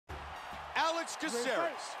Felix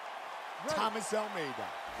Caceres. Thomas Almeida.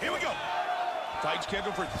 Here we go. Fight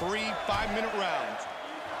scheduled for 3 5-minute rounds.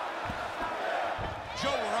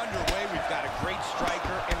 Joe, we're underway. We've got a great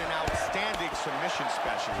striker and an outstanding submission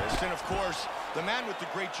specialist. And, of course, the man with the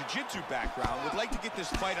great jiu-jitsu background would like to get this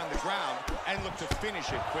fight on the ground and look to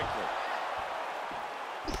finish it quickly.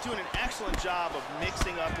 Doing an excellent job of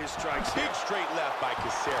mixing up his strikes. Big straight left by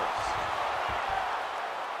Caceres.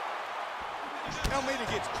 Almeida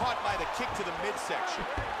gets caught by the kick to the midsection.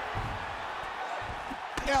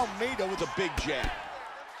 Almeida with a big jab.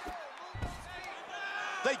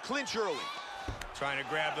 They clinch early. Trying to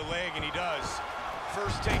grab the leg, and he does.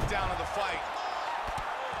 First takedown of the fight.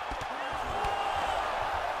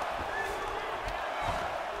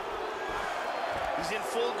 He's in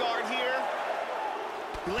full guard here.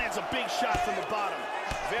 He lands a big shot from the bottom.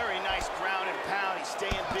 Very nice ground and pound. He's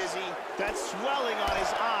staying busy. That swelling on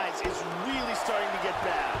his eyes is really starting to get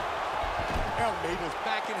bad. Almeida's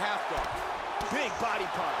back in half guard. Big body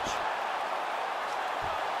punch.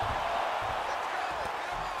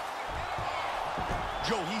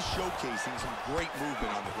 Joe, he's showcasing some great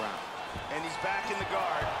movement on the ground. And he's back in the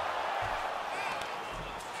guard.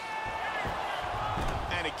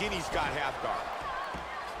 And again, he's got half guard.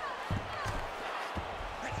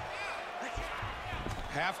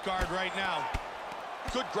 Half guard right now.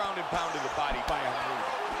 Good ground and pound to the body by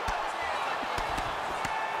Almeida.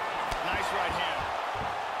 Nice right hand.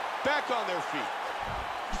 Back on their feet.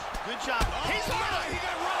 Good job. Oh, He's hurt. he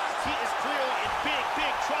got rocked. He is clearly in big,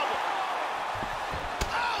 big trouble.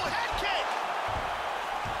 Oh, head kick.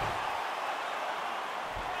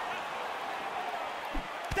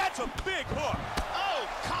 That's a big hook. Oh,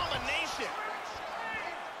 combination.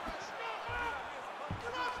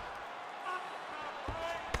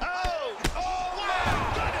 Oh, my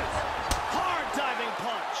goodness. Hard diving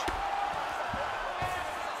punch.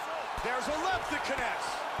 There's a left that connects.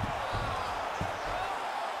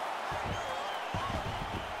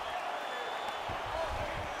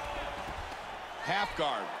 Half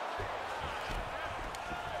guard.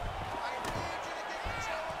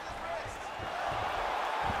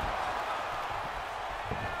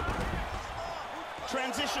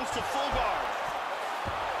 Transitions to full guard.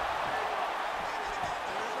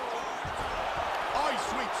 Oh, he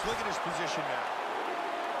sweeps. Look at his position now.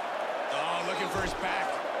 Oh, looking for his back.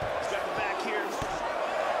 He's got the back here.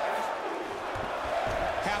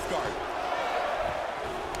 Half guard.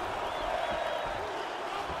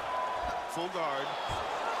 Full guard.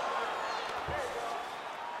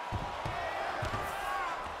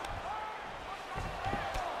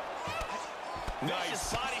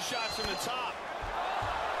 Nice body shots from the top.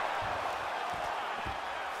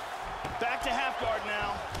 Back to half guard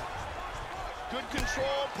now. Good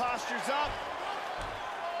control, postures up.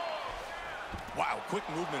 Wow, quick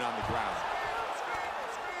movement on the ground.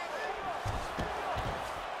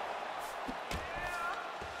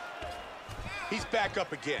 He's back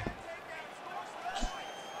up again.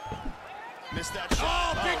 Missed that shot.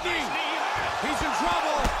 Oh, big knee. Nice knee. He's in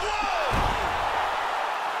trouble. Whoa!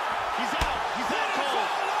 He's out. He's out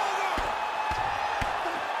cold.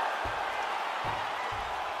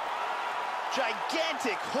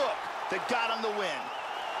 Gigantic hook that got him the win.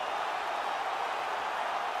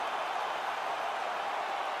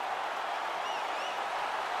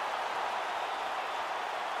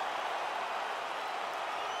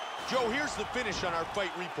 Joe, here's the finish on our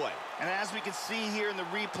fight replay. And as we can see here in the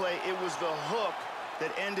replay, it was the hook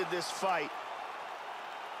that ended this fight.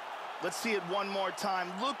 Let's see it one more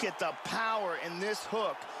time. Look at the power in this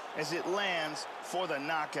hook as it lands for the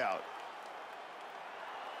knockout.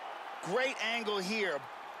 Great angle here.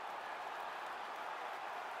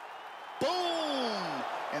 Boom!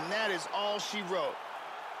 And that is all she wrote.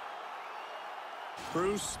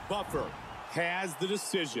 Bruce Buffer has the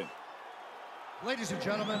decision. Ladies and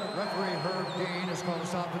gentlemen, referee Herb Dean has called a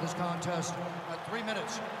stop to this contest at 3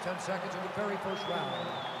 minutes, 10 seconds of the very first round.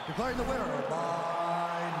 Declaring the winner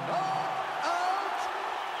by knockout,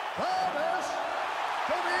 Thomas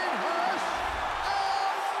Almeida!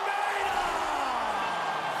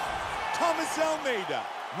 Thomas Almeida,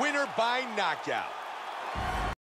 winner by knockout.